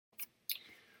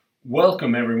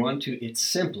Welcome, everyone, to It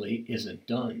Simply Isn't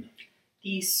Done,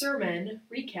 the Sermon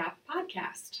Recap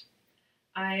Podcast.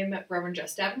 I'm Reverend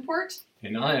Jess Davenport.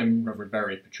 and I am Reverend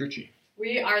Barry Petrucci.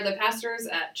 We are the pastors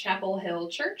at Chapel Hill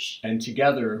Church. And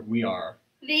together we are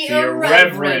The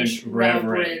Irreverent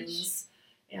Reverends.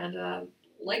 And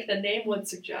like the name would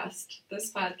suggest,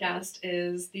 this podcast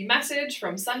is the message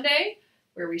from Sunday,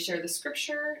 where we share the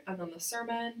scripture and then the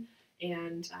sermon,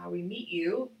 and we meet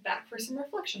you back for some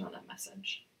reflection on that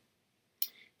message.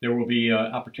 There will be an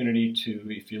opportunity to,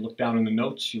 if you look down in the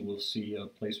notes, you will see a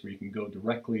place where you can go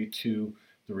directly to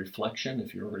the reflection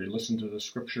if you already listened to the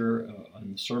scripture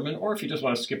and the sermon, or if you just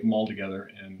want to skip them all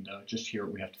together and just hear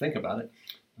what we have to think about it,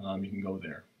 you can go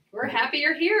there. We're happy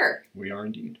you're here. We are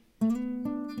indeed.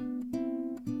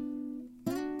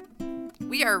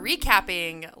 We are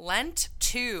recapping Lent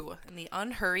 2 in the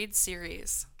Unhurried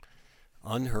series.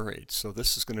 Unhurried. So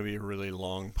this is going to be a really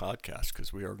long podcast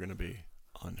because we are going to be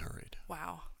unhurried.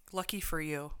 Wow. Lucky for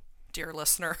you, dear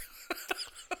listener.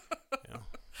 Yeah.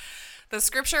 The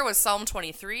scripture was Psalm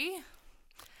 23.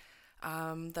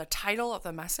 The title of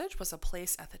the message was A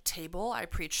Place at the Table I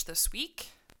preached this week.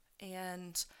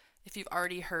 And if you've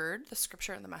already heard the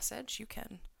scripture and the message, you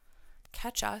can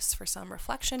catch us for some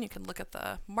reflection. You can look at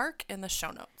the mark in the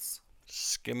show notes.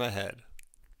 Skim ahead.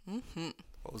 Mm-hmm.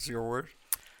 What was your word?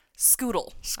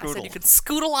 Scoodle. Scoodle. I said you could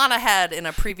scoodle on ahead in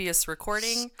a previous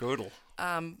recording. Scoodle.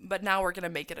 But now we're going to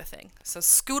make it a thing. So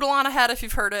scoodle on ahead if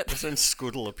you've heard it. Isn't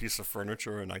scoodle a piece of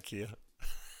furniture in IKEA?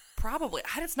 Probably.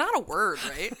 It's not a word,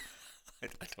 right?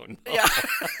 I don't know. Yeah.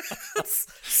 It's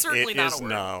certainly not a word. It is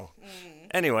now.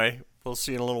 Anyway, we'll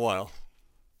see you in a little while.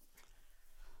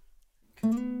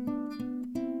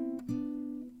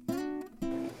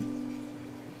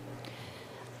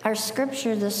 Our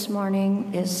scripture this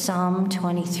morning is Psalm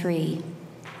 23.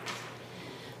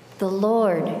 The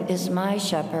Lord is my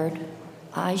shepherd,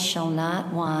 I shall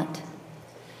not want.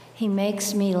 He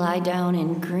makes me lie down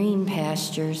in green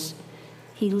pastures.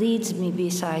 He leads me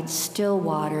beside still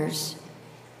waters.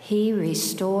 He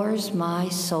restores my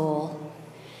soul.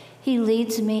 He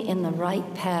leads me in the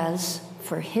right paths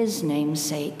for his name's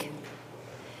sake.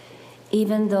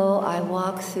 Even though I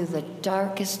walk through the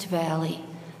darkest valley,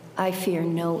 I fear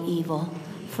no evil,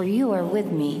 for you are with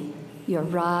me. Your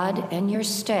rod and your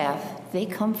staff, they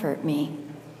comfort me.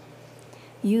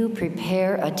 You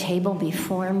prepare a table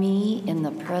before me in the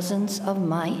presence of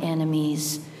my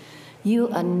enemies. You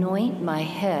anoint my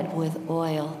head with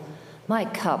oil. My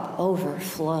cup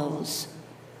overflows.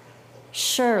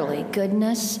 Surely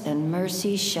goodness and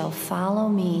mercy shall follow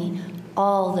me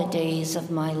all the days of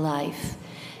my life,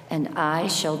 and I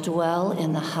shall dwell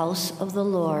in the house of the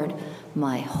Lord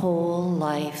my whole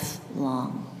life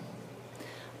long.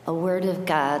 A word of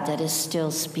God that is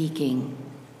still speaking.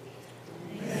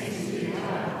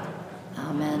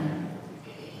 Amen.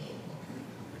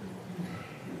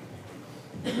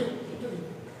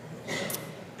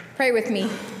 Pray with me.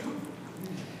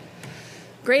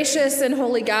 Gracious and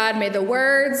holy God, may the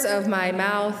words of my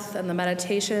mouth and the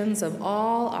meditations of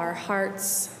all our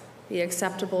hearts be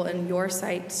acceptable in your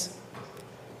sight,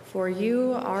 for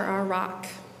you are our rock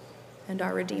and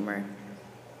our Redeemer.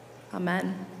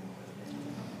 Amen.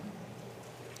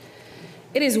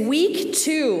 It is week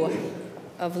 2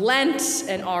 of Lent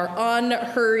and our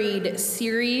Unhurried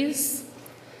series.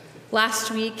 Last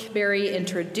week, Barry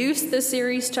introduced the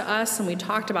series to us, and we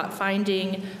talked about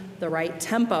finding the right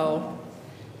tempo,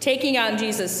 taking on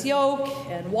Jesus' yoke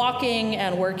and walking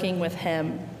and working with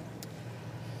him.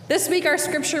 This week, our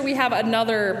scripture, we have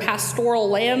another pastoral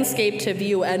landscape to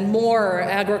view and more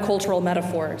agricultural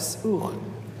metaphors. Ooh.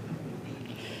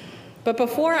 But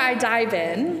before I dive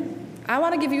in, I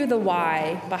want to give you the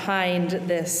why behind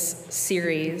this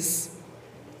series.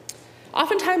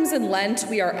 Oftentimes in Lent,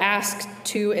 we are asked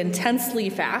to intensely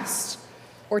fast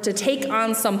or to take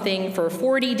on something for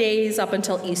 40 days up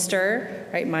until Easter,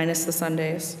 right, minus the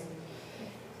Sundays.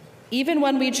 Even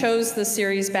when we chose this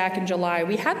series back in July,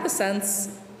 we had the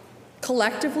sense,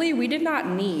 collectively, we did not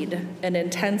need an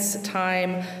intense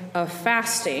time of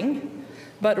fasting,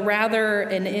 but rather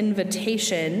an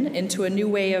invitation into a new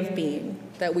way of being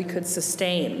that we could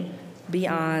sustain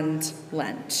beyond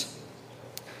Lent.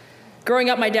 Growing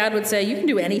up, my dad would say, you can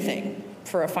do anything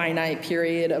for a finite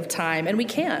period of time, and we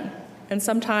can, and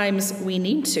sometimes we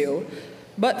need to.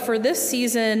 But for this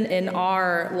season in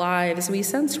our lives, we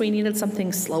sensed we needed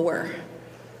something slower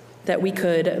that we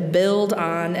could build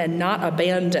on and not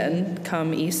abandon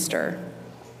come Easter.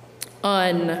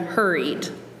 Unhurried.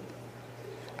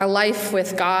 A life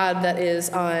with God that is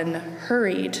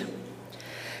unhurried.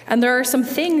 And there are some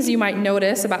things you might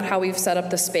notice about how we've set up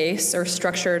the space or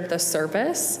structured the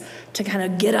service to kind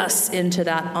of get us into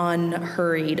that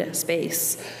unhurried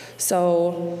space.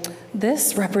 So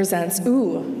this represents,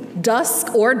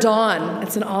 dusk or dawn.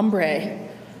 It's an ombre.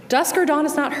 Dusk or dawn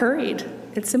is not hurried.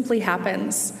 It simply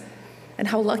happens. And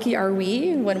how lucky are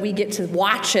we when we get to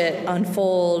watch it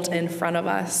unfold in front of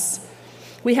us.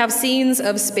 We have scenes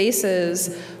of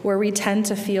spaces where we tend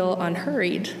to feel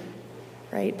unhurried,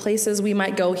 right? Places we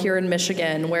might go here in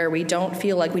Michigan where we don't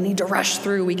feel like we need to rush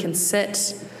through. We can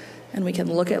sit and we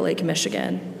can look at Lake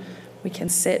Michigan. We can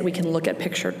sit, we can look at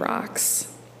pictured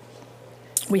rocks.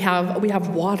 We have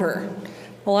water.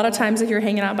 A lot of times if you're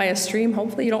hanging out by a stream,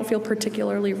 hopefully you don't feel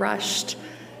particularly rushed.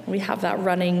 We have that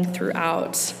running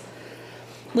throughout.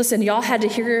 Listen, y'all had to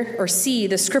hear or see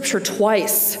the scripture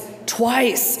twice.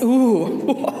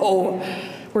 Whoa,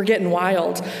 we're getting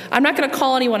wild. I'm not going to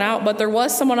call anyone out, but there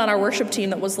was someone on our worship team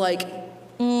that was like,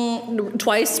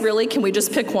 twice, really? Can we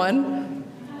just pick one?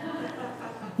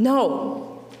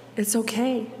 No, it's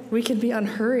okay. We can be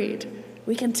unhurried.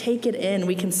 We can take it in.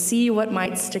 We can see what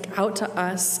might stick out to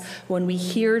us when we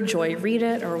hear Joy read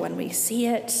it or when we see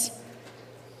it.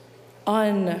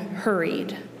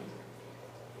 Unhurried.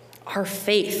 Our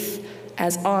faith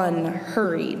as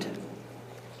unhurried.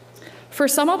 For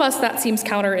some of us, that seems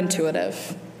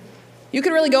counterintuitive. You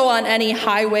could really go on any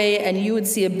highway and you would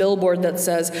see a billboard that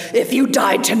says, "If you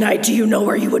died tonight, do you know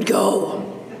where you would go?"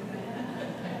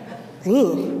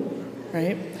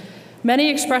 Right? Many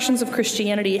expressions of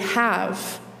Christianity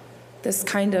have this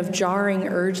kind of jarring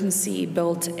urgency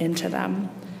built into them.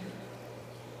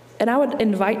 And I would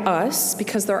invite us,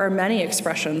 because there are many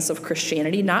expressions of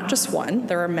Christianity, not just one,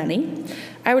 there are many,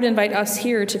 I would invite us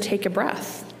here to take a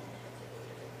breath.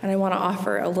 And I want to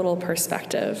offer a little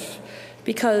perspective,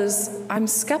 because I'm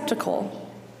skeptical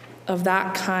of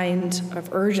that kind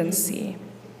of urgency.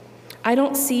 I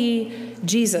don't see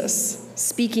Jesus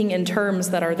speaking in terms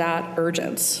that are that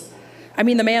urgent. I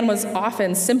mean, the man was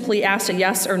often simply asked a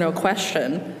yes or no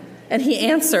question, and he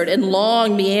answered in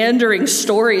long, meandering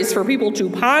stories for people to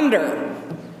ponder.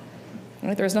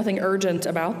 Right? There's nothing urgent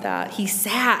about that. He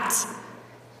sat.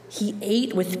 He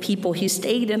ate with people. He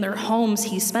stayed in their homes.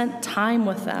 He spent time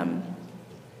with them.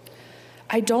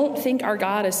 I don't think our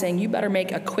God is saying, you better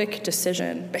make a quick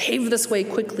decision. Behave this way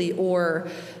quickly or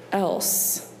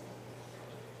else.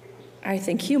 I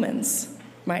think humans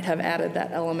might have added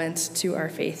that element to our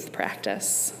faith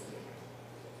practice.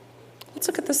 Let's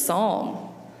look at the psalm.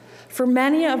 For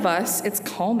many of us, it's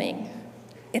calming.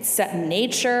 It's set in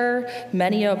nature.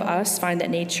 Many of us find that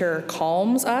nature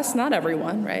calms us. Not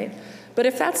everyone, right? But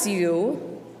if that's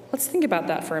you, let's think about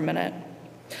that for a minute.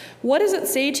 What does it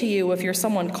say to you if you're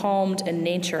someone calmed in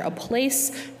nature, a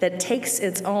place that takes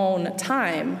its own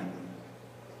time,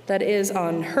 that is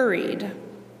unhurried?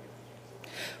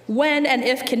 When and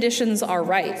if conditions are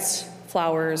right,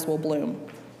 flowers will bloom.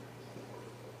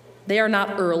 They are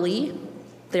not early.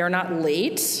 They are not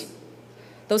late.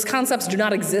 Those concepts do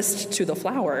not exist to the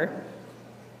flower.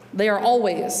 They are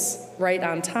always right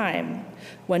on time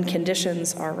when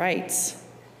conditions are right,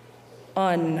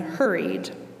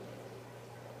 unhurried.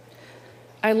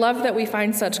 I love that we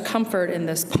find such comfort in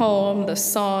this poem, this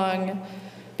song,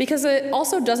 because it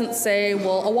also doesn't say,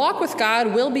 well, a walk with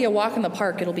God will be a walk in the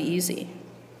park, it'll be easy.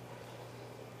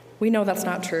 We know that's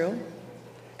not true.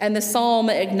 And the psalm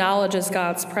acknowledges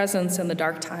God's presence in the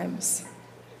dark times,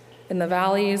 in the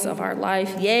valleys of our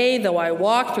life. Yea, though I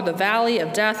walk through the valley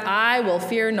of death, I will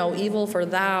fear no evil, for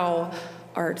thou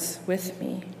art with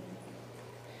me.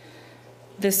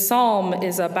 This psalm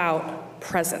is about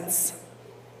presence.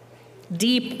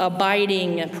 Deep,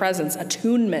 abiding presence,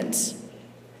 attunement,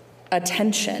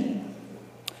 attention.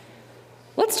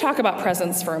 Let's talk about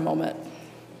presence for a moment.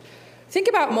 Think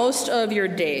about most of your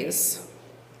days.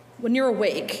 When you're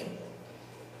awake,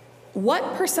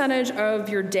 what percentage of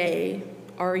your day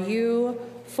are you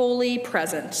fully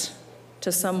present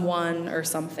to someone or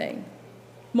something?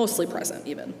 Mostly present,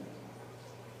 even.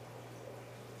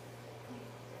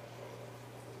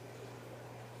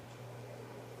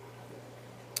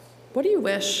 What do you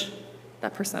wish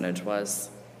that percentage was?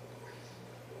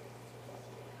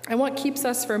 And what keeps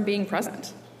us from being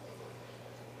present?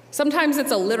 Sometimes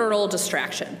it's a literal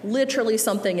distraction, literally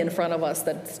something in front of us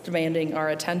that's demanding our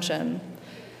attention.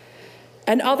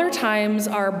 And other times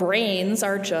our brains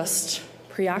are just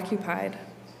preoccupied.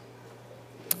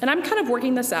 And I'm kind of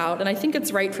working this out, and I think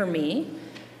it's right for me.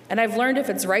 And I've learned if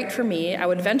it's right for me, I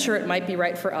would venture it might be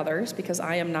right for others, because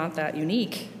I am not that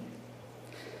unique.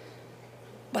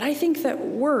 But I think that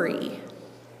worry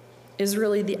is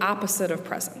really the opposite of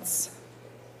presence.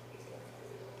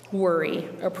 Worry,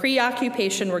 a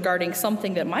preoccupation regarding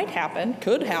something that might happen,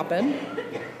 could happen,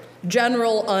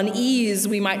 general unease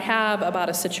we might have about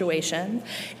a situation.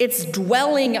 It's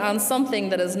dwelling on something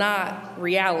that is not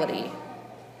reality.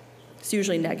 It's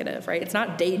usually negative, right? It's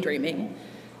not daydreaming.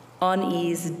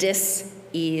 Unease,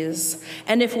 dis-ease.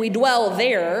 And if we dwell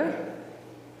there,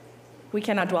 we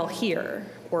cannot dwell here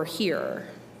or here.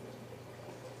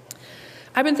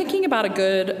 I've been thinking about a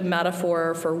good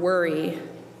metaphor for worry,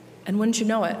 and wouldn't you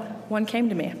know it, one came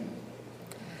to me.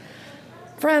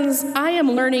 Friends, I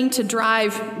am learning to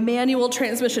drive manual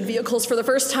transmission vehicles for the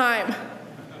first time.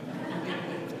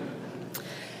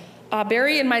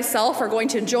 Barry and myself are going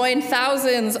to join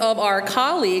thousands of our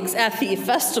colleagues at the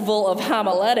Festival of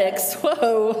Homiletics.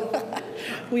 Whoa,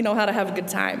 we know how to have a good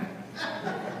time.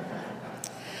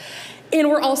 And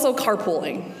we're also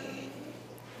carpooling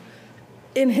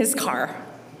in his car,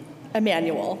 a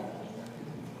manual.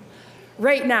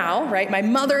 Right now, right, my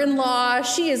mother-in-law,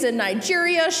 she is in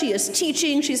Nigeria, she is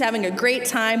teaching, she's having a great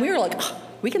time. We were like, oh,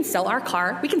 we can sell our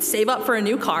car, we can save up for a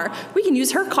new car, we can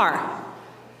use her car.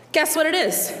 Guess what it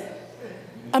is?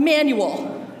 A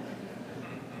manual.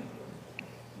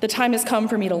 The time has come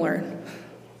for me to learn,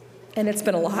 and it's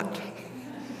been a lot.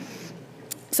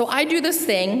 So I do this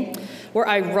thing where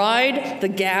I ride the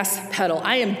gas pedal.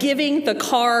 I am giving the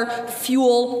car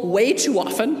fuel way too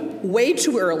often, way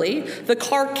too early. The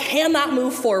car cannot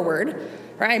move forward.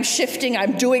 Right? I'm shifting,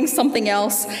 I'm doing something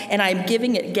else, and I'm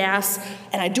giving it gas,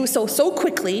 and I do so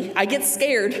quickly, I get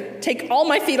scared, take all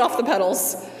my feet off the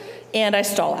pedals, and I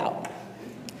stall out.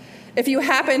 If you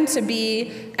happen to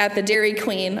be at the Dairy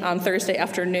Queen on Thursday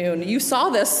afternoon, you saw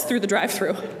this through the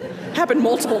drive-thru. Happened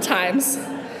multiple times.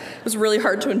 It was really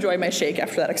hard to enjoy my shake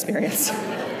after that experience.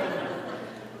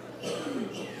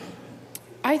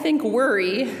 I think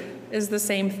worry is the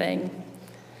same thing.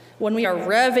 When we are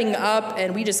revving up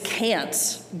and we just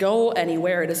can't go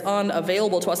anywhere, it is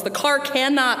unavailable to us. The car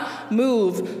cannot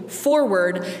move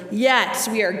forward, yet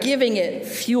we are giving it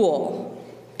fuel.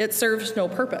 It serves no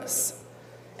purpose,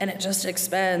 and it just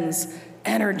expends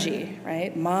energy,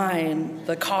 right? Mine,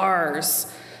 the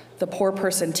car's, the poor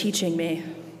person teaching me.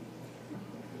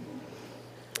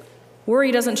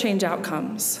 Worry doesn't change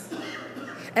outcomes.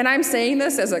 And I'm saying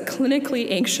this as a clinically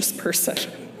anxious person.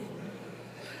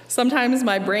 Sometimes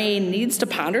my brain needs to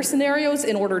ponder scenarios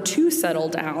in order to settle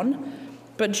down,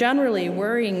 but generally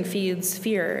worrying feeds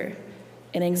fear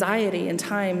and anxiety. In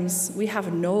times we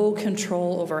have no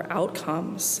control over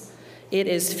outcomes. It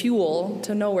is fuel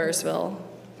to Nowheresville.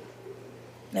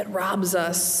 It robs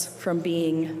us from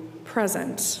being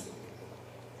present.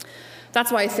 That's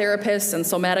why therapists and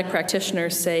somatic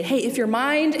practitioners say, hey, if your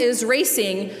mind is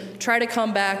racing, try to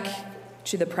come back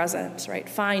to the present, right?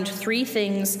 Find 3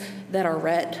 things that are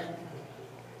red,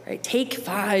 right? Take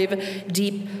 5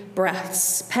 deep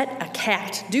breaths, pet a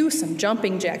cat, do some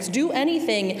jumping jacks, do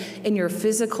anything in your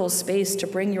physical space to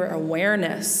bring your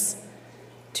awareness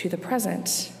to the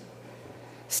present.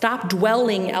 Stop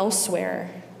dwelling elsewhere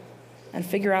and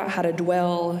figure out how to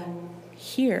dwell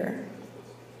here.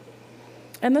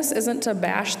 And this isn't to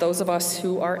bash those of us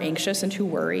who are anxious and who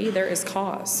worry. There is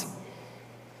cause.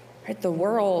 Right? The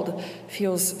world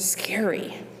feels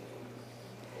scary.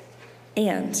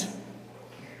 And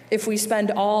if we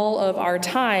spend all of our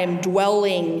time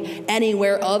dwelling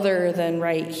anywhere other than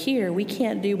right here, we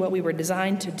can't do what we were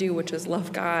designed to do, which is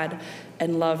love God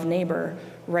and love neighbor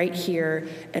right here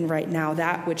and right now,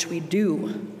 that which we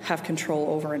do have control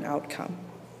over an outcome.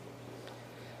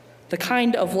 The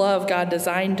kind of love God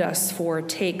designed us for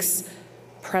takes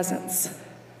presence.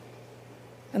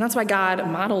 And that's why God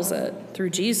models it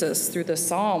through Jesus, through the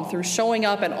psalm, through showing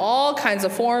up in all kinds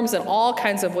of forms and all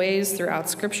kinds of ways throughout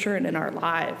Scripture and in our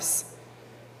lives.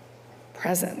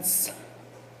 Presence.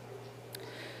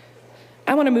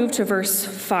 I want to move to verse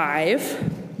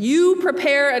 5. You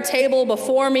prepare a table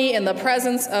before me in the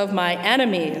presence of my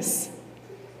enemies.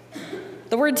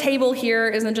 The word table here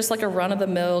isn't just like a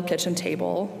run-of-the-mill kitchen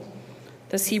table.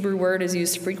 This Hebrew word is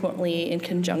used frequently in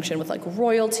conjunction with like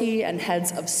royalty and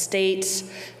heads of state.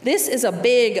 This is a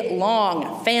big,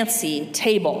 long, fancy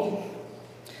table.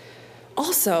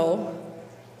 Also,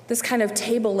 this kind of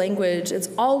table language is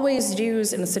always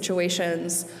used in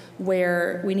situations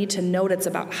where we need to note it's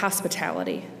about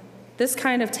hospitality. This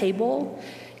kind of table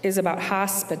is about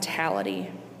hospitality.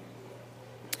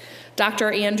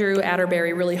 Dr. Andrew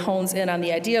Atterbury really hones in on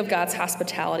the idea of God's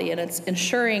hospitality, and it's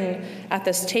ensuring at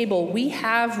this table we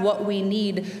have what we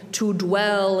need to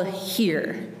dwell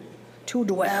here, to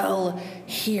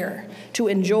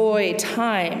enjoy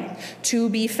time, to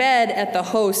be fed at the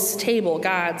host's table,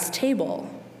 God's table.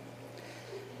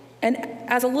 And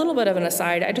as a little bit of an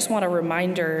aside, I just want a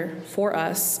reminder for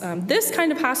us, this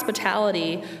kind of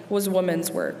hospitality was women's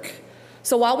work.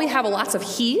 So while we have lots of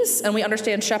he's, and we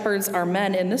understand shepherds are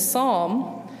men in this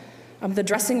psalm, the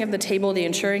dressing of the table, the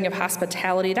ensuring of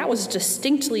hospitality, that was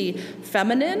distinctly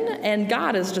feminine, and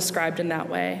God is described in that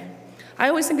way. I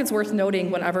always think it's worth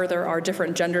noting whenever there are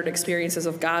different gendered experiences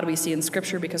of God we see in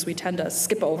Scripture, because we tend to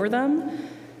skip over them.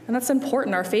 And that's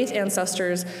important. Our faith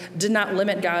ancestors did not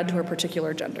limit God to a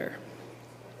particular gender.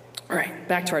 All right,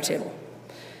 back to our table.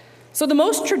 So the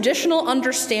most traditional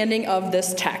understanding of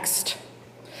this text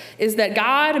is that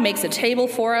God makes a table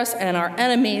for us and our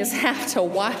enemies have to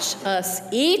watch us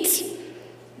eat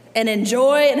and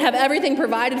enjoy and have everything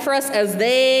provided for us as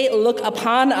they look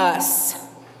upon us.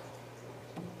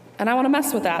 And I want to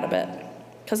mess with that a bit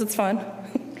because it's fun.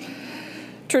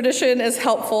 Tradition is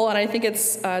helpful, and I think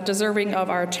it's deserving of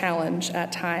our challenge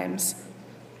at times,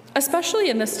 especially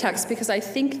in this text, because I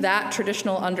think that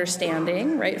traditional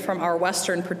understanding, right, from our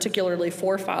Western, particularly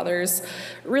forefathers,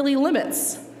 really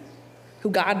limits who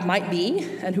God might be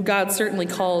and who God certainly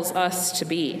calls us to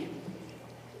be.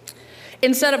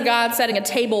 Instead of God setting a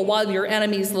table while your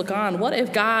enemies look on, what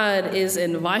if God is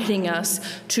inviting us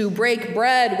to break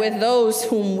bread with those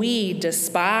whom we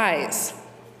despise?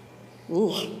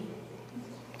 Ooh.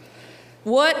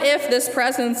 What if this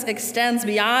presence extends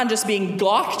beyond just being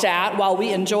gawked at while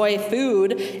we enjoy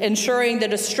food, ensuring the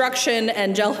destruction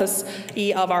and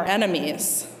jealousy of our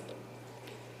enemies?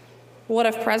 What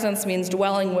if presence means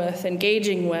dwelling with,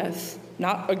 engaging with,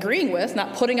 not agreeing with,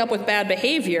 not putting up with bad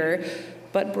behavior,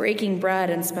 but breaking bread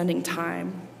and spending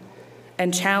time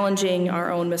and challenging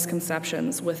our own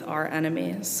misconceptions with our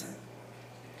enemies?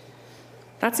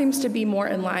 That seems to be more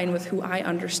in line with who I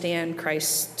understand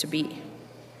Christ to be.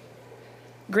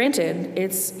 Granted,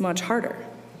 it's much harder.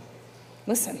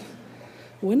 Listen,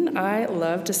 wouldn't I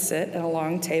love to sit at a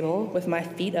long table with my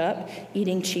feet up,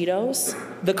 eating Cheetos,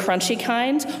 the crunchy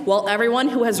kind, while everyone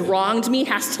who has wronged me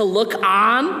has to look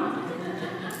on?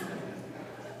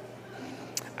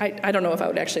 I don't know if I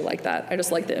would actually like that. I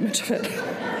just like the image of it.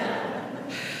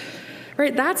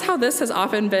 Right, that's how this has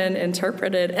often been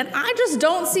interpreted. And I just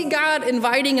don't see God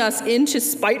inviting us into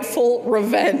spiteful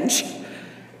revenge.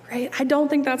 Right? I don't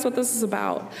think that's what this is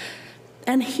about.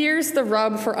 And here's the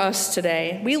rub for us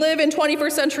today. We live in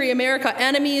 21st century America.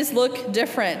 Enemies look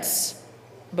different,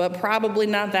 but probably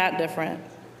not that different.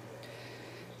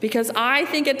 Because I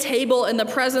think a table in the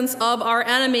presence of our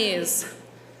enemies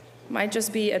might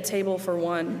just be a table for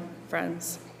one,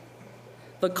 friends.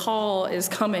 The call is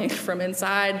coming from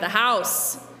inside the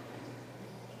house.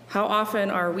 How often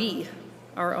are we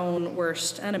our own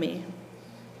worst enemy?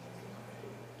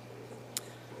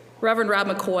 Reverend Rob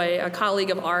McCoy, a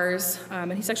colleague of ours,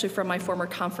 and he's actually from my former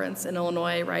conference in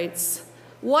Illinois, writes,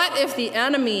 "What if the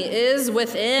enemy is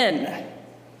within?"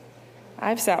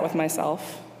 I've sat with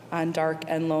myself on dark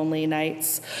and lonely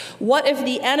nights. What if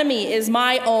the enemy is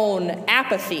my own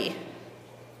apathy?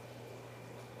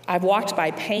 I've walked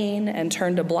by pain and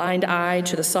turned a blind eye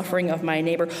to the suffering of my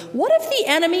neighbor. What if the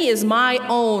enemy is my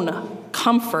own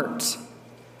comfort?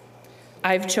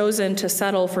 I've chosen to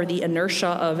settle for the inertia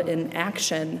of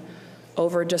inaction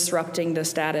over disrupting the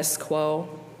status quo.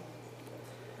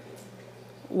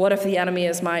 What if the enemy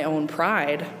is my own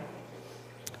pride?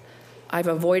 I've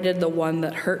avoided the one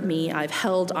that hurt me. I've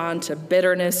held on to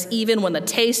bitterness, even when the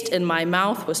taste in my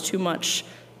mouth was too much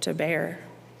to bear.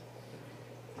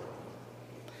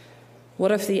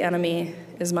 What if the enemy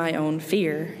is my own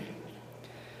fear?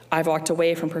 I've walked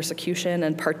away from persecution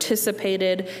and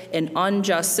participated in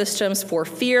unjust systems for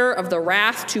fear of the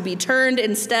wrath to be turned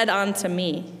instead onto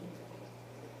me.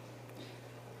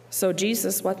 So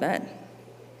Jesus, what then?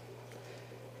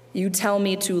 You tell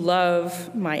me to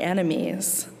love my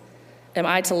enemies. Am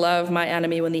I to love my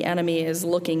enemy when the enemy is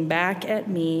looking back at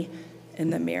me in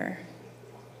the mirror?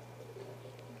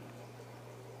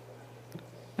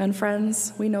 And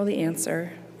friends, we know the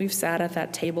answer. We've sat at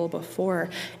that table before,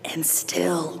 and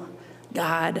still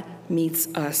God meets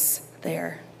us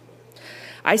there.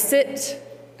 I sit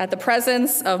at the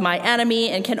presence of my enemy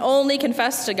and can only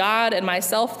confess to God and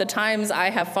myself the times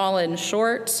I have fallen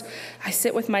short. I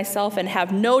sit with myself and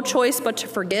have no choice but to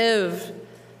forgive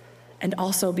and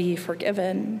also be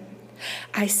forgiven.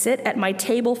 I sit at my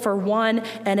table for one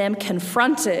and am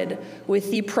confronted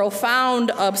with the profound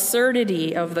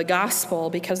absurdity of the gospel,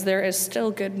 because there is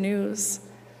still good news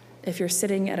if you're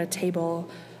sitting at a table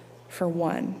for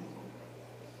one.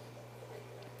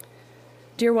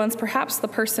 Dear ones, perhaps the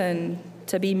person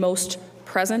to be most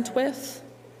present with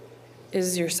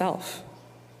is yourself.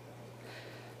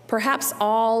 Perhaps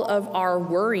all of our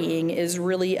worrying is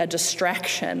really a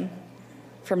distraction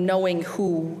from knowing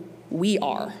who we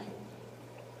are.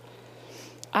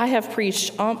 I have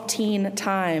preached umpteen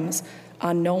times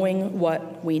on knowing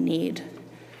what we need.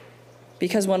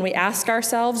 Because when we ask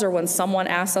ourselves, or when someone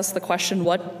asks us the question,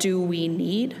 what do we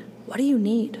need? What do you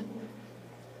need?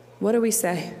 What do we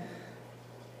say?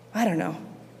 I don't know.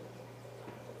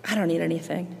 I don't need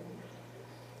anything.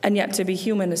 And yet to be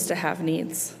human is to have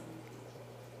needs.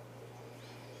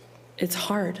 It's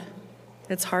hard.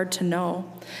 It's hard to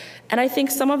know. And I think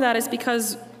some of that is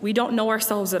because we don't know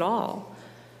ourselves at all.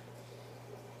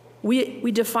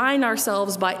 We define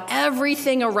ourselves by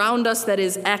everything around us that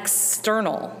is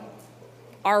external.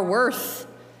 Our worth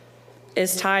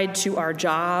is tied to our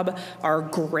job, our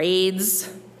grades,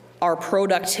 our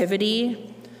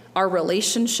productivity, our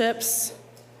relationships,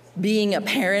 being a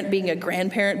parent, being a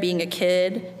grandparent, being a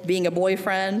kid, being a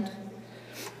boyfriend.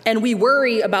 And we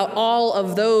worry about all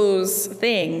of those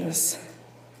things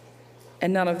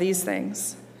and none of these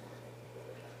things.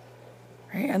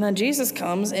 Right? And then Jesus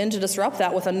comes in to disrupt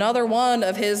that with another one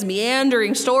of his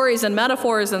meandering stories and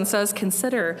metaphors and says,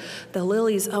 consider the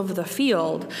lilies of the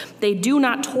field. They do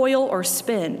not toil or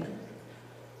spin.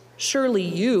 Surely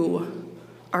you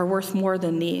are worth more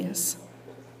than these.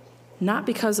 Not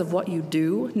because of what you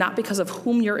do, not because of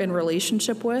whom you're in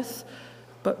relationship with,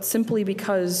 but simply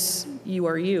because you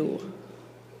are you.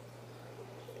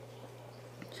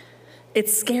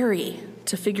 It's scary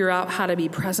to figure out how to be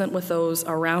present with those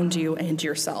around you and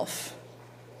yourself.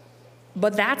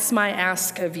 But that's my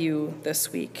ask of you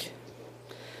this week.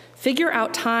 Figure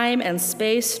out time and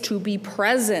space to be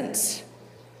present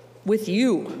with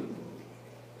you.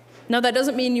 Now, that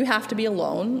doesn't mean you have to be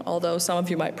alone, although some of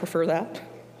you might prefer that.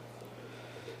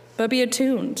 But be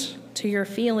attuned to your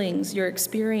feelings, your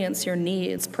experience, your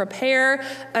needs. Prepare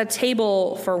a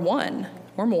table for one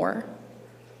or more.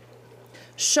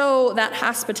 Show that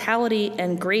hospitality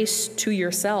and grace to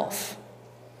yourself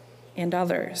and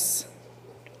others.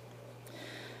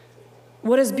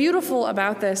 What is beautiful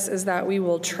about this is that we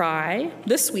will try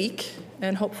this week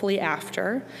and hopefully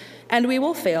after, and we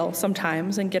will fail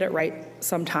sometimes and get it right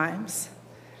sometimes.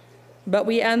 But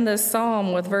we end this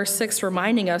psalm with verse 6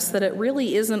 reminding us that it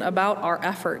really isn't about our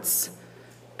efforts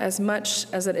as much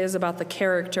as it is about the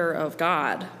character of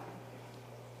God.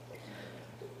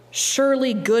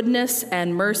 Surely goodness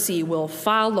and mercy will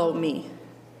follow me.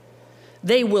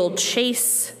 They will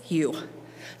chase you.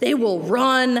 They will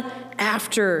run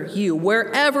after you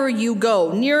wherever you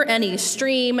go, near any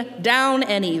stream, down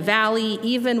any valley,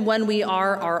 even when we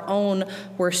are our own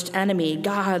worst enemy.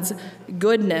 God's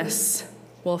goodness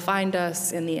will find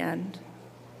us in the end.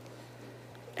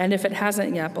 And if it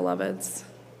hasn't yet, beloveds,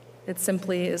 it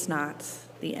simply is not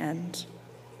the end.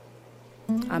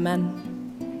 Amen.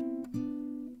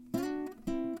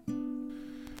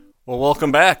 Well,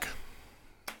 welcome back.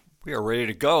 We are ready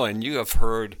to go, and you have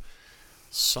heard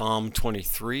Psalm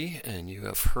 23, and you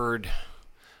have heard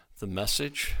the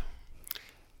message.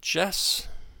 Jess,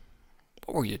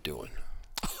 what were you doing?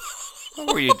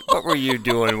 What were you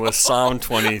doing with Psalm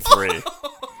 23?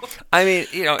 I mean,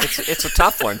 it's a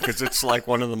tough one because it's like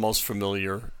one of the most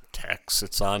familiar texts.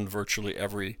 It's on virtually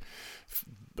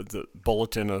the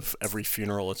bulletin of every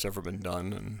funeral that's ever been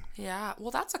done. And Yeah, well,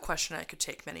 that's a question I could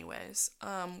take many ways.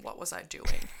 What was I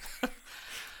doing?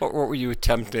 What were you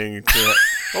attempting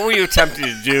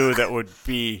to do that would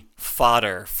be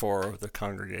fodder for the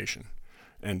congregation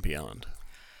and beyond?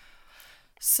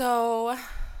 So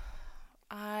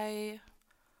I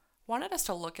wanted us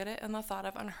to look at it in the thought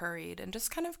of Unhurried and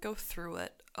just kind of go through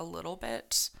it a little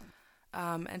bit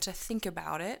and to think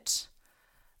about it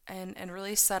and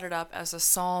really set it up as a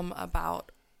psalm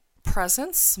about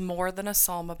presence more than a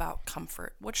psalm about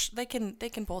comfort, which they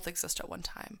can both exist at one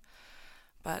time.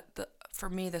 But for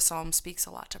me, the psalm speaks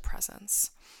a lot to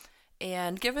presence.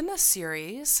 And given this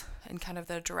series and kind of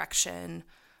the direction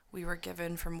we were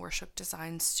given from Worship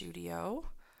Design Studio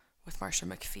with Marcia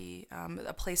McPhee,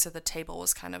 a place at the table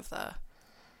was kind of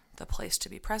the place to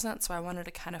be present. So I wanted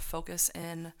to kind of focus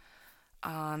in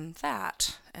on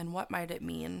that and what might it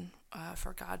mean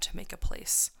for God to make a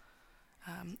place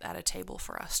at a table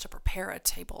for us, to prepare a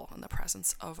table in the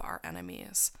presence of our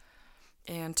enemies,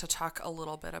 and to talk a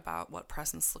little bit about what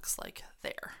presence looks like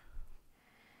there.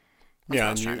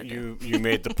 Yeah, and you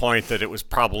made the point that it was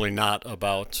probably not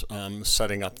about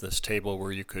setting up this table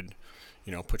where you could,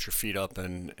 put your feet up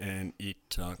and eat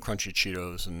crunchy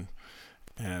Cheetos and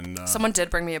someone did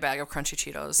bring me a bag of crunchy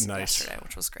Cheetos yesterday,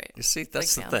 which was great. You see,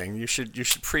 that's the thing. You should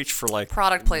preach for like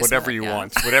product placement, whatever you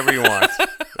want,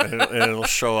 and it'll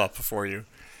show up for you.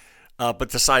 But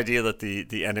this idea that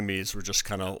the enemies were just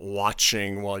kind of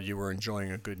watching while you were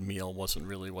enjoying a good meal wasn't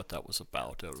really what that was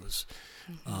about. It was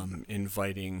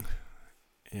inviting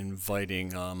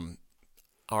inviting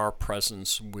our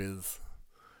presence with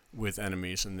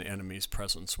enemies and the enemy's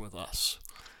presence with us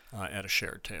at a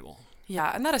shared table.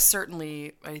 Yeah, and that is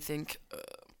certainly, I think,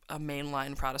 a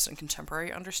mainline Protestant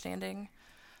contemporary understanding.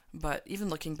 But even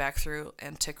looking back through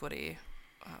antiquity,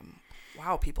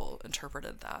 wow, people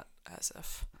interpreted that as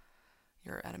if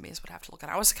your enemies would have to look at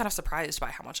it. I was kind of surprised by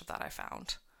how much of that I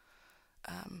found.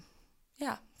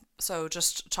 Yeah, so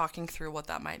just talking through what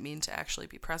that might mean to actually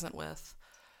be present with,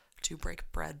 to break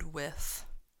bread with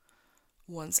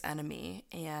one's enemy.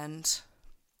 And,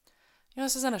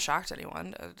 this isn't a shock to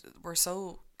anyone. We're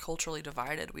so culturally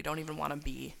divided. We don't even want to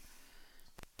be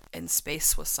in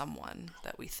space with someone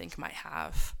that we think might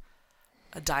have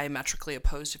a diametrically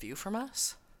opposed view from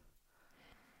us.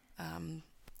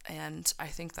 And I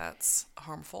think that's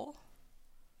harmful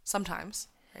sometimes,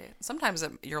 right? Sometimes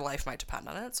your life might depend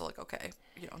on it. So okay,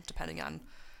 depending on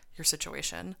your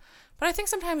situation. But I think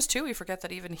sometimes too, we forget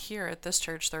that even here at this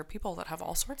church, there are people that have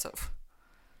all sorts of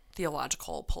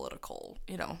theological, political,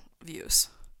 views.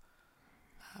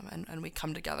 And we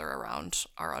come together around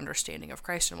our understanding of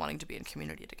Christ and wanting to be in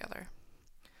community together.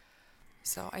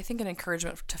 So I think an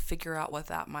encouragement to figure out what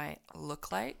that might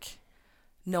look like,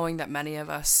 knowing that many of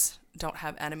us don't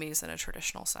have enemies in a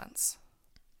traditional sense.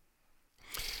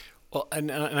 Well,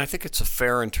 and I think it's a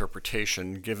fair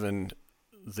interpretation given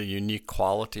the unique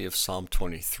quality of Psalm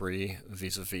 23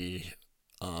 vis-a-vis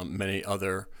many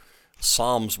other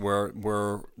Psalms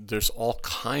where there's all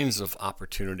kinds of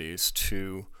opportunities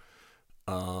to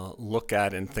look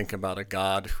at and think about a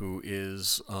God who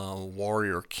is a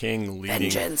warrior king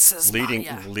leading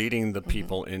the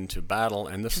people into battle,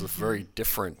 and this is a very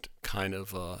different kind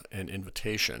of an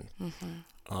invitation.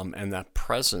 And that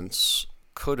presence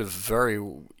could have very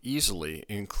easily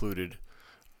included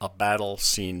a battle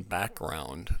scene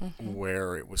background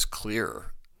where it was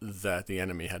clear that the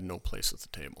enemy had no place at the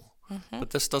table. But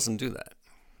this doesn't do that.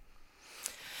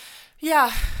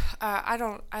 Yeah, I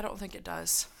don't think it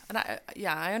does. And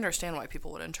I understand why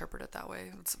people would interpret it that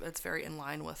way. It's very in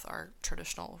line with our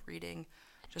traditional reading,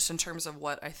 just in terms of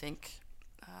what I think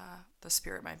the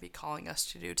Spirit might be calling us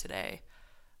to do today.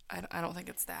 I don't think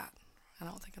it's that. I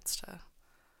don't think it's to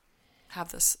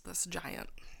have this giant,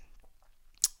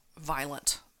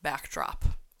 violent backdrop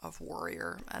of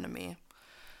warrior enemy.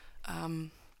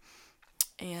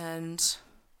 And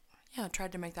yeah,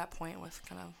 tried to make that point with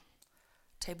kind of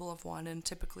table of one, and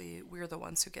typically we're the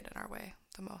ones who get in our way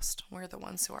the most. We're the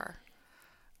ones who are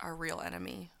our real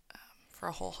enemy for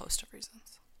a whole host of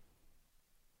reasons.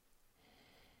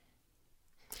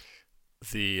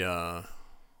 The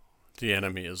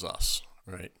enemy is us,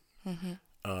 right?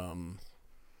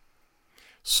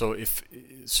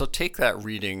 So take that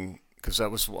reading, because that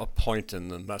was a point in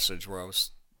the message where I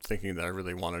was thinking that I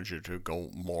really wanted you to go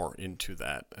more into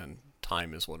that, and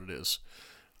time is what it is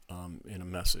in a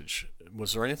message.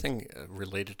 Was there anything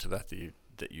related to that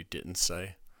that you didn't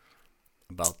say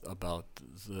about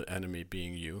the enemy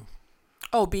being you?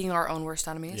 Oh, being our own worst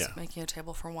enemies, yeah. Making a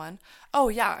table for one. Oh,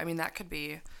 yeah. I mean, that could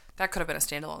have been a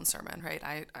standalone sermon, right?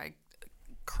 I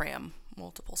cram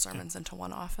multiple sermons into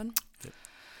one often. Yep.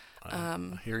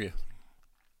 I hear you.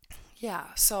 Yeah.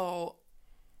 So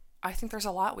I think there's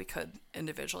a lot we could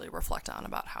individually reflect on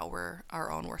about how we're our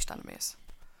own worst enemies.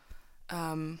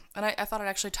 And I thought it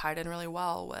actually tied in really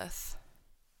well with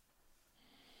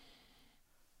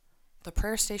the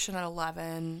prayer station at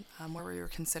 11, where we were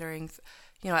considering,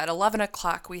 at 11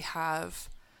 o'clock we have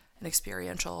an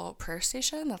experiential prayer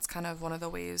station. That's kind of one of the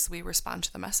ways we respond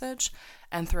to the message.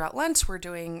 And throughout Lent,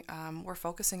 we're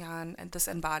focusing on this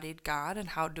embodied God and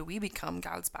how do we become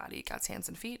God's body, God's hands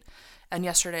and feet. And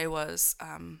yesterday was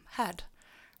head,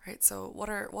 right? So what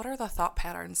are the thought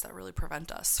patterns that really prevent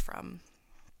us from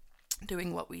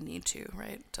doing what we need to,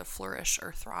 right, to flourish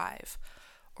or thrive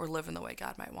or live in the way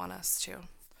God might want us to?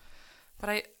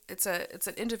 But it's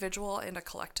an individual and a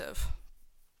collective,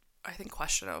 I think,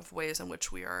 question of ways in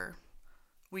which we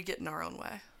get in our own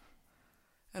way.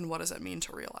 And what does it mean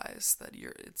to realize that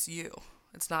it's you?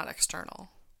 It's not external.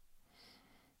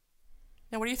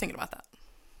 Now, what are you thinking about that?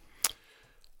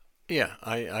 Yeah,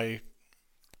 I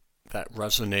that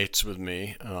resonates with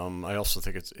me. I also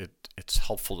think it's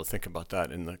helpful to think about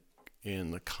that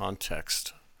in the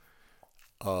context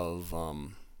of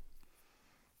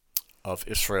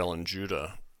Israel and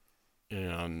Judah,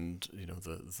 and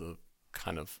the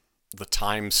kind of the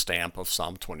time stamp of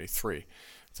Psalm 23,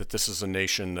 that this is a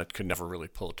nation that could never really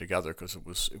pull it together because it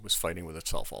was fighting with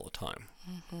itself all the time.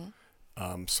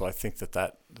 So I think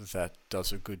that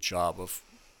does a good job of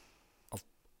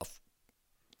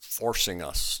forcing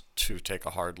us to take a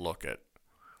hard look at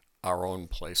our own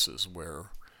places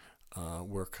where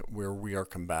where we are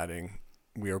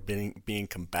being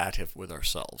combative with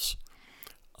ourselves,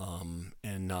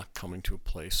 and not coming to a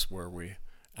place where we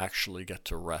actually get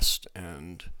to rest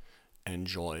and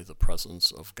enjoy the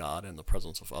presence of God and the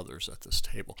presence of others at this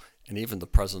table, and even the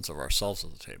presence of ourselves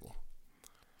at the table.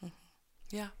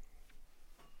 Yeah.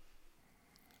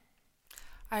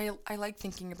 I like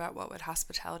thinking about what would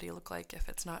hospitality look like if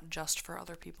it's not just for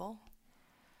other people,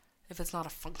 if it's not a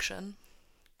function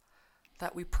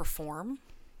that we perform,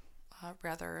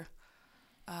 rather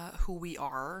who we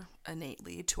are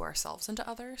innately to ourselves and to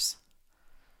others.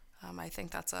 I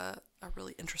think that's a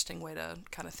really interesting way to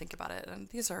kind of think about it. And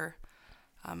these are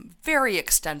very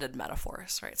extended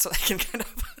metaphors, right? So they can kind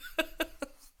of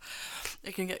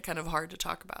it can get kind of hard to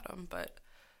talk about them, but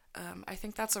I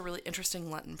think that's a really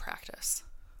interesting Lenten practice.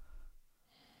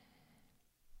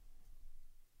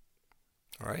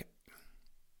 All right.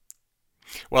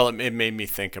 Well, it made me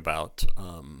think about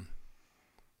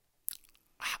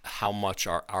how much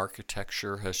our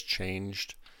architecture has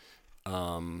changed.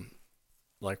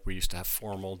 Like we used to have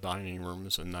formal dining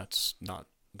rooms, and that's not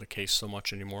the case so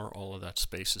much anymore. All of that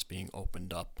space is being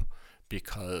opened up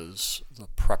because the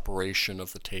preparation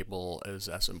of the table is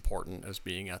as important as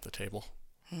being at the table.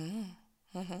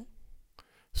 Mm-hmm.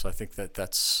 So I think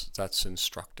that's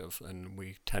instructive, and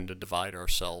we tend to divide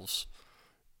ourselves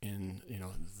in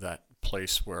that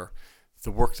place where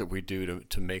the work that we do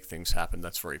to make things happen,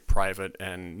 that's very private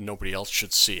and nobody else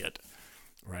should see it,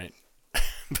 right?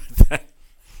 But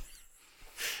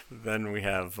then we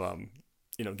have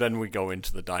then we go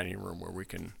into the dining room where we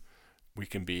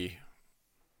can be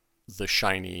the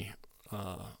shiny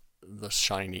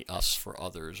us for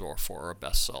others or for our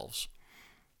best selves.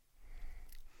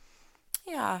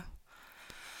 Yeah.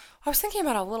 I was thinking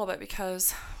about it a little bit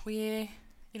because we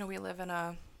live in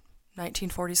a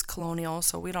 1940s colonial,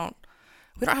 so we don't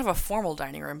have a formal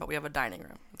dining room, but we have a dining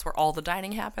room. It's where all the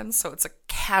dining happens, so it's a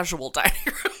casual dining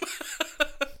room.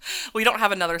 We don't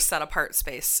have another set apart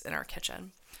space in our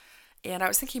kitchen. And I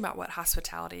was thinking about what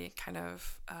hospitality kind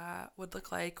of would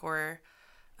look like, or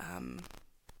I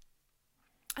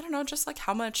don't know, just like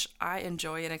how much I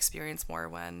enjoy and experience more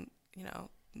when,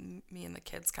 me and the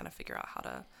kids kind of figure out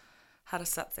how to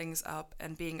set things up,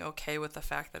 and being okay with the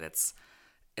fact that it's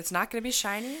not going to be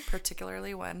shiny,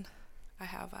 particularly when I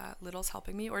have littles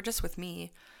helping me or just with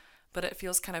me, but it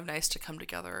feels kind of nice to come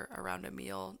together around a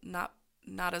meal, not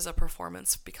as a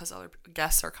performance because other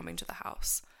guests are coming to the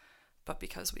house, but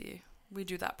because we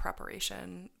do that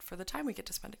preparation for the time we get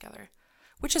to spend together,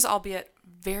 which is albeit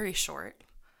very short.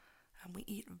 We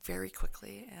eat very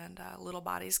quickly, and little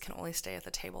bodies can only stay at the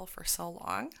table for so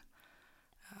long,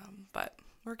 but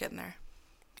we're getting there.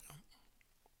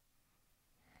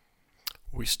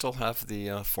 We still have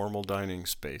the formal dining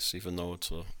space, even though it's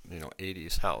a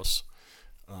 80s house.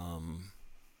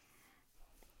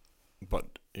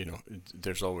 But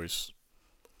there's always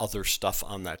other stuff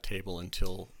on that table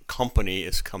until company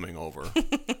is coming over.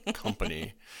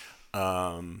 Company,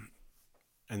 and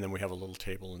then we have a little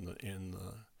table in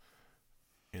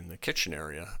the kitchen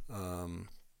area,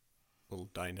 little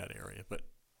dinette area. But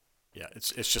yeah,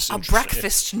 it's just a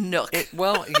breakfast nook.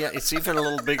 It's even a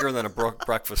little bigger than a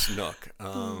breakfast nook.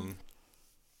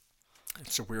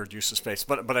 It's a weird use of space,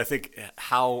 but I think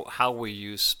how we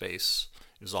use space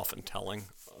is often telling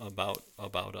about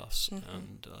us, mm-hmm.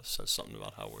 and says something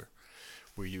about how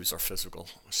we use our physical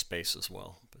space as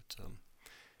well. But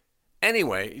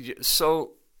anyway,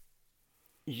 so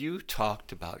you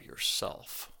talked about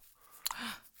yourself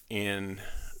in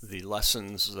the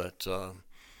lessons that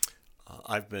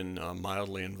I've been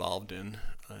mildly involved in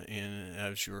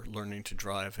as you're learning to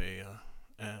drive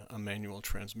a manual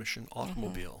transmission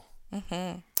automobile.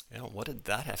 Mm-hmm. What did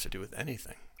that have to do with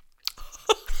anything?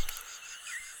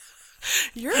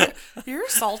 You're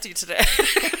salty today.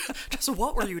 Just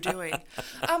what were you doing?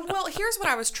 Well, here's what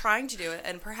I was trying to do,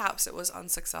 and perhaps it was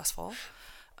unsuccessful.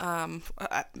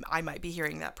 I might be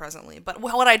hearing that presently, but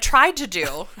what I tried to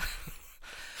do...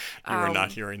 You are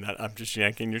not hearing that. I'm just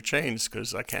yanking your chains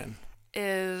because I can.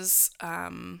 Is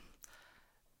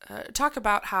talk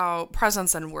about how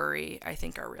presence and worry, I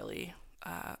think, are really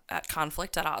at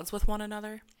conflict, at odds with one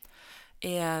another.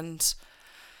 And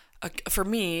for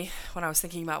me, when I was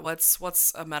thinking about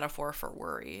what's a metaphor for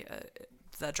worry,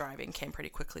 the driving came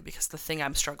pretty quickly, because the thing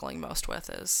I'm struggling most with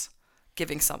is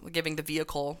giving the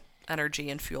vehicle energy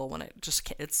and fuel when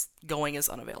its going is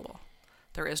unavailable.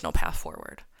 There is no path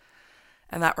forward.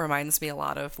 And that reminds me a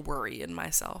lot of worry in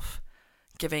myself,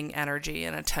 giving energy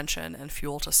and attention and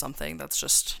fuel to something that's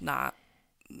just not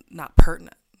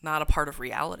pertinent, not a part of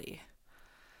reality.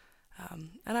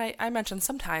 And I mentioned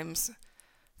sometimes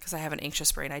because I have an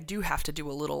anxious brain, I do have to do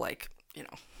a little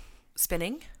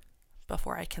spinning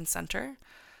before I can center.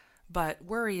 But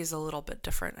worry is a little bit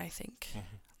different, I think.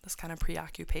 Mm-hmm. This kind of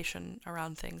preoccupation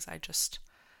around things I just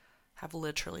have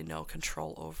literally no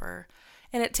control over.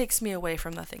 And it takes me away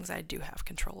from the things I do have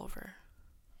control over.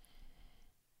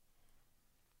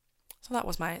 So that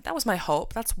was my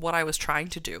hope. That's what I was trying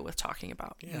to do with talking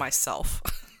about myself.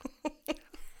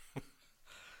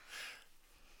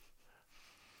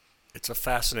 It's a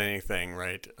fascinating thing,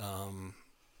 right?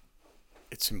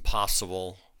 It's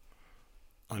impossible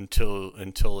until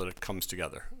it comes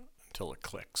together, until it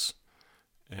clicks.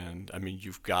 And I mean,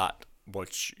 you've got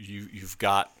you've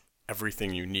got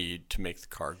everything you need to make the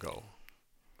car go,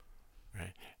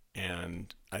 right?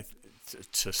 And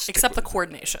except the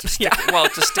coordination. To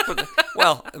stick with it.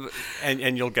 Well,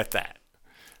 and you'll get that.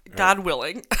 Right? God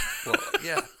willing. Well,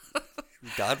 yeah,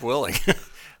 God willing.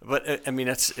 But I mean,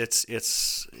 it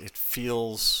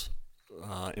feels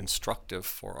instructive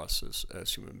for us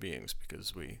as human beings,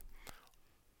 because we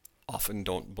often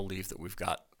don't believe that we've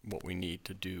got what we need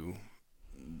to do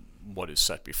what is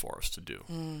set before us to do.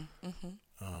 Mm-hmm.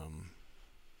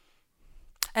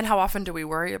 And how often do we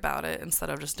worry about it instead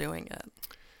of just doing it?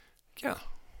 Yeah.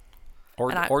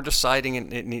 Or deciding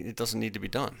it doesn't need to be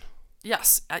done.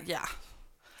 Yes. Yeah.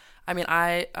 I mean,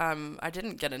 I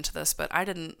didn't get into this, but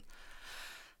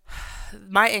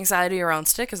my anxiety around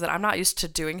stick is that I'm not used to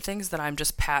doing things that I'm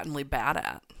just patently bad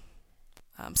at.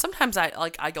 Sometimes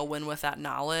I go in with that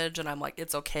knowledge and I'm like,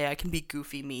 it's okay, I can be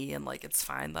goofy me, and like, it's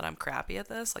fine that I'm crappy at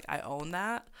this. Like, I own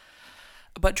that.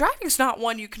 But driving's not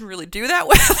one you can really do that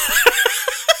with.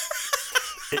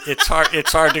 It's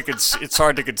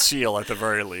hard to conceal at the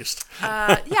very least.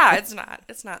 Yeah,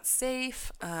 it's not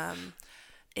safe.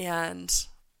 And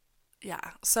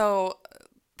yeah, so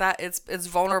that it's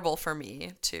vulnerable for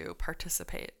me to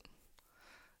participate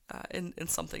in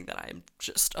something that I'm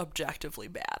just objectively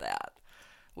bad at,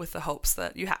 with the hopes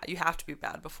that you have to be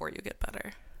bad before you get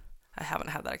better. I haven't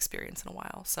had that experience in a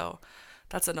while, so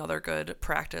that's another good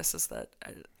practice, is that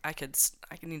I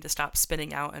need to stop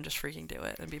spinning out and just freaking do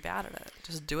it and be bad at it.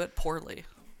 Just do it poorly.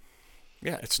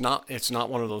 Yeah, it's not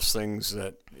one of those things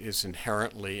that is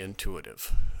inherently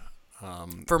intuitive.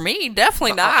 For me,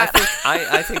 definitely not.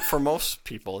 I think for most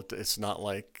people, it's not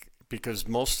like, because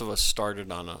most of us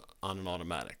started on an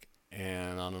automatic,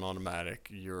 and on an automatic,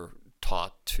 you're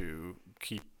taught to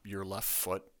keep your left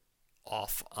foot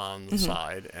off on the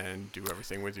side and do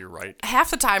everything with your right.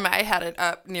 Half the time I had it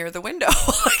up near the window.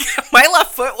 Like, my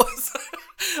left foot was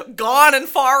gone and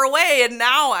far away, and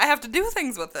now I have to do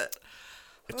things with it.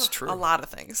 It's true. A lot of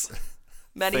things.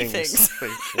 Many things.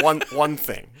 One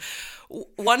thing.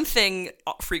 One thing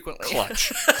frequently.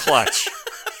 Clutch.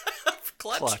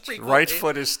 Frequently. Right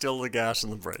foot is still the gas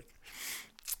and the brake.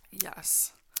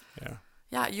 Yes. Yeah.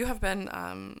 Yeah, you have been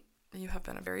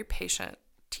a very patient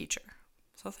teacher.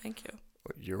 So thank you.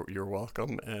 You're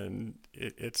welcome, and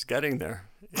it's getting there.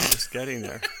 It's getting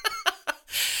there.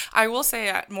 I will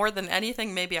say, more than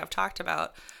anything maybe I've talked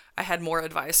about, I had more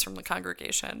advice from the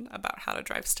congregation about how to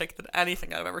drive stick than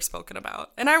anything I've ever spoken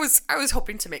about. And I was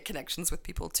hoping to make connections with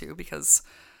people too, because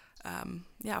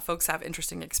folks have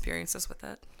interesting experiences with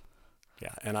it.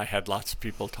 Yeah, and I had lots of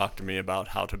people talk to me about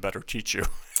how to better teach you.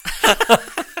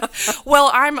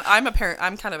 Well, I'm a parent.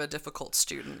 I'm kind of a difficult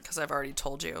student, because I've already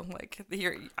told you, like,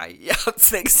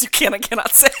 things you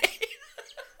cannot say.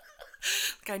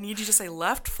 Like, I need you to say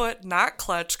left foot, not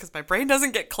clutch, because my brain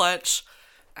doesn't get clutch.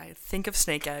 I think of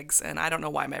snake eggs, and I don't know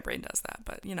why my brain does that,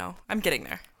 but I'm getting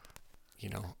there.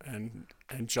 And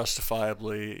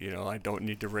justifiably, I don't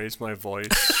need to raise my voice,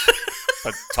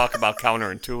 but talk about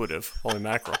counterintuitive. Holy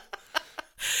mackerel.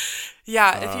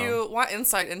 Yeah, if you want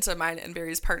insight into mine and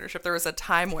Barry's partnership, there was a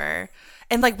time where,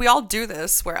 and like, we all do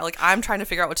this, where like, I'm trying to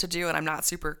figure out what to do and I'm not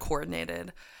super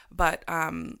coordinated, but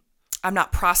I'm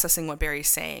not processing what Barry's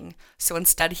saying. So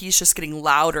instead, he's just getting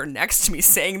louder next to me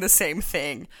saying the same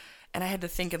thing. And I had to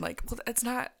think, and like, well, it's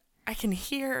not, I can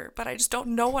hear, but I just don't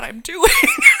know what I'm doing.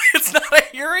 It's not a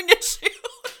hearing issue.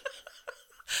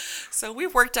 So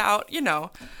we've worked out,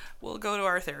 we'll go to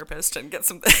our therapist and get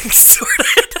some things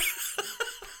sorted.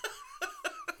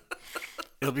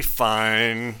 It'll be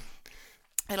fine.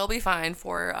 It'll be fine.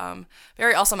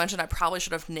 Barry also mentioned I probably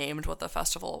should have named what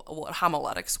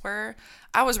homiletics were.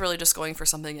 I was really just going for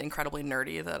something incredibly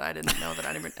nerdy that I didn't know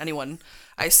that anyone,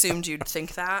 I assumed you'd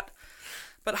think that.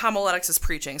 But homiletics is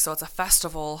preaching, so it's a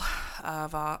festival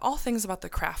of all things about the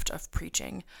craft of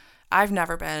preaching. I've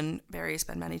never been. Barry's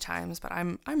been many times, but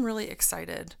I'm really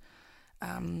excited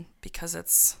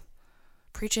because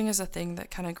preaching is a thing that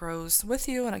kind of grows with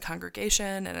you in a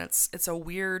congregation, and it's a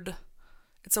weird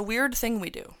thing we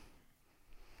do.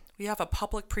 we have a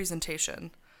public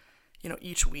presentation,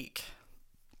 each week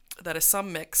that is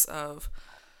some mix of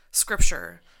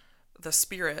scripture, the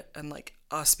Spirit, and like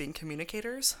us being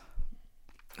communicators.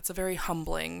 It's a very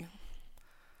humbling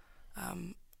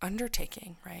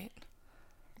undertaking, right?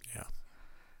 Yeah.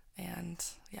 And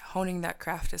honing that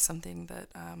craft is something that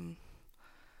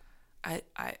I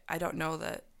don't know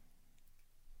that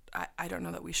I don't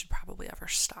know that we should probably ever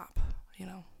stop,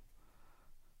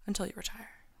 until you retire.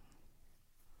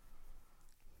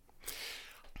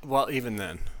 Well, even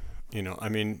then, we don't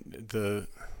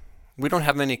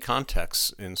have many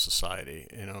contexts in society.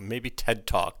 Maybe TED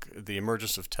Talk, the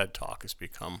emergence of TED Talk has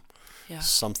become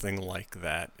something like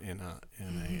that in a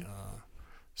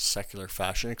secular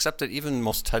fashion, except that even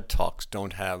most TED Talks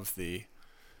don't have the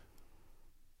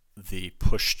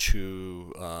push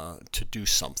to do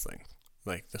something.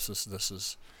 Like this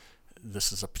is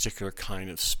a particular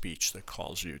kind of speech that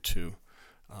calls you to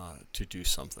do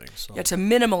something. So to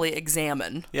minimally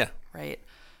examine. Yeah. Right.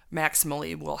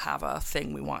 Maximally, we'll have a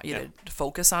thing we want you to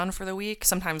focus on for the week.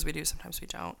 Sometimes we do, sometimes we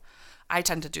don't. I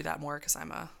tend to do that more because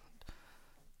I'm a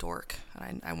dork,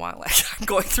 and I want I'm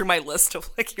going through my list of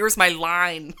here's my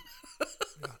line.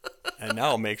 And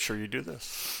now make sure you do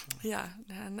this. Yeah,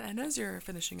 and as you're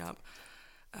finishing up,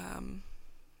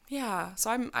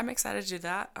 so I'm excited to do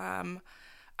that.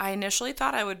 I initially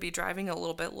thought I would be driving a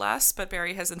little bit less, but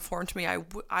Barry has informed me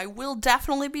I will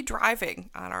definitely be driving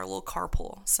on our little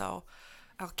carpool. So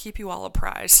I'll keep you all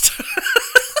apprised.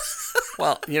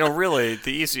 Well, really,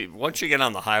 once you get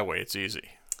on the highway, it's easy.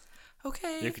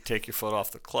 Okay. You could take your foot off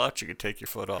the clutch. You could take your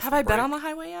foot off Have the I been brake. on the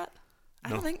highway yet? I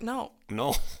don't think, no.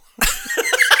 No.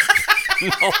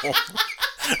 No.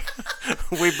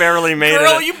 We barely made it.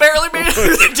 Girl, you barely made it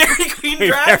through the Dairy Queen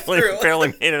drive-thru. barely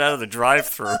made it out of the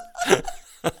drive-thru.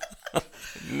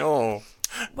 No.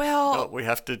 Well, No, we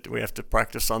have to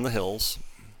practice on the hills.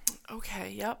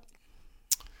 Okay, yep.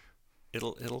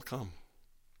 It'll come.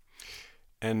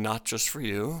 And not just for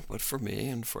you, but for me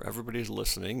and for everybody who's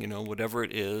listening. Whatever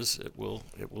it is, it will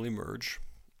emerge.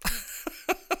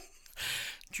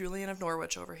 Julian of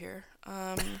Norwich over here.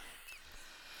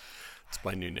 It's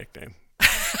my new nickname.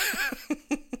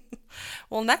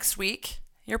 Well, next week,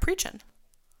 you're preaching.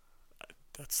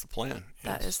 That's the plan. Yes.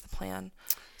 That is the plan.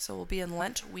 So we'll be in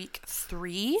Lent week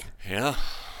 3. Yeah.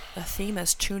 The theme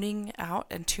is tuning out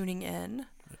and tuning in.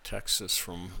 The text is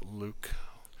from Luke,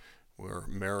 where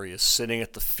Mary is sitting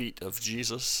at the feet of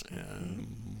Jesus,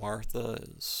 and Martha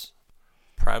is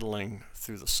prattling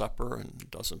through the supper and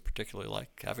doesn't particularly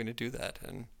like having to do that.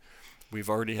 And we've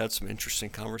already had some interesting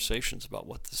conversations about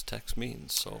what this text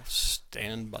means, so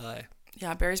stand by.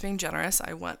 Yeah, Barry's being generous.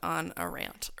 I went on a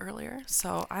rant earlier,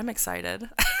 so I'm excited.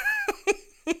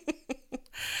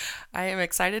 I am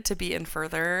excited to be in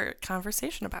further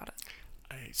conversation about it.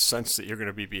 I sense that you're going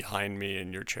to be behind me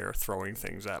in your chair throwing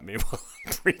things at me while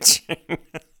I'm preaching.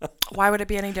 Why would it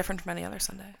be any different from any other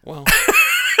Sunday? Well,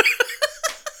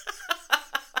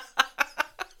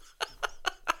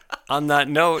 on that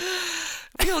note,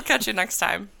 We'll catch you next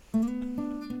time.